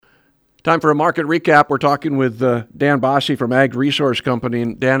Time for a market recap. We're talking with Dan Bosse from Ag Resource Company.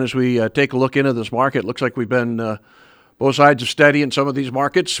 And Dan, as we take a look into this market, it looks like we've been both sides of steady in some of these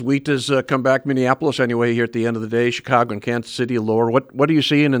markets. Wheat has come back, Minneapolis anyway, here at the end of the day. Chicago and Kansas City lower. What are you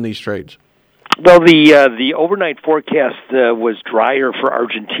seeing in these trades? Well, the overnight forecast was drier for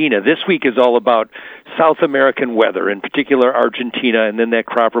Argentina. This week is all about South American weather, in particular Argentina, and then that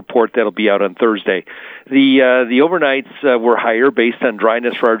crop report that'll be out on Thursday. The overnights were higher based on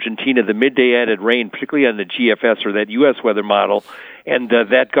dryness for Argentina. The midday added rain, particularly on the GFS or that U.S. weather model, and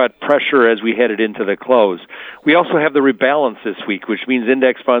that got pressure as we headed into the close. We also have the rebalance this week, which means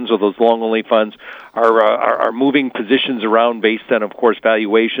index funds or those long-only funds are moving positions around based on, of course,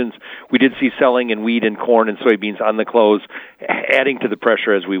 valuations. We did see selling in wheat and corn and soybeans on the close, adding to the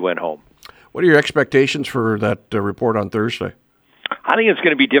pressure as we went home. What are your expectations for that report on Thursday? I think it's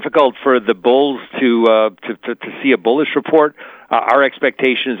going to be difficult for the bulls to see a bullish report. Our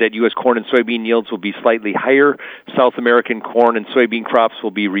expectation is that U.S. corn and soybean yields will be slightly higher. South American corn and soybean crops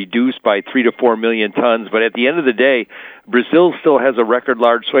will be reduced by 3 to 4 million tons. But at the end of the day, Brazil still has a record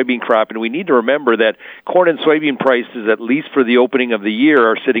large soybean crop, and we need to remember that corn and soybean prices, at least for the opening of the year,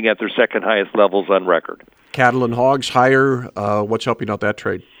 are sitting at their second highest levels on record. Cattle and hogs higher. What's helping out that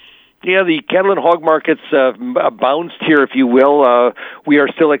trade? Yeah, the cattle and hog markets bounced here, if you will. We are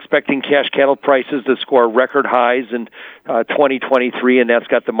still expecting cash cattle prices to score record highs in 2023, and that's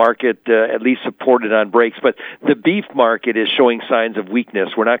got the market at least supported on breaks. But the beef market is showing signs of weakness.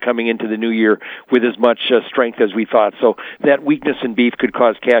 We're not coming into the new year with as much strength as we thought. So that weakness in beef could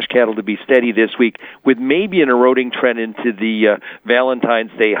cause cash cattle to be steady this week, with maybe an eroding trend into the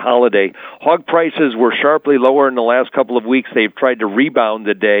Valentine's Day holiday. Hog prices were sharply lower in the last couple of weeks. They've tried to rebound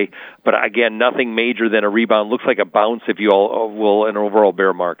the day. But again, nothing major than a rebound. Looks like a bounce, if you all will, in an overall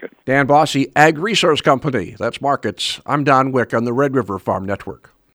bear market. Dan Bosse, Ag Resource Company. That's markets. I'm Don Wick on the Red River Farm Network.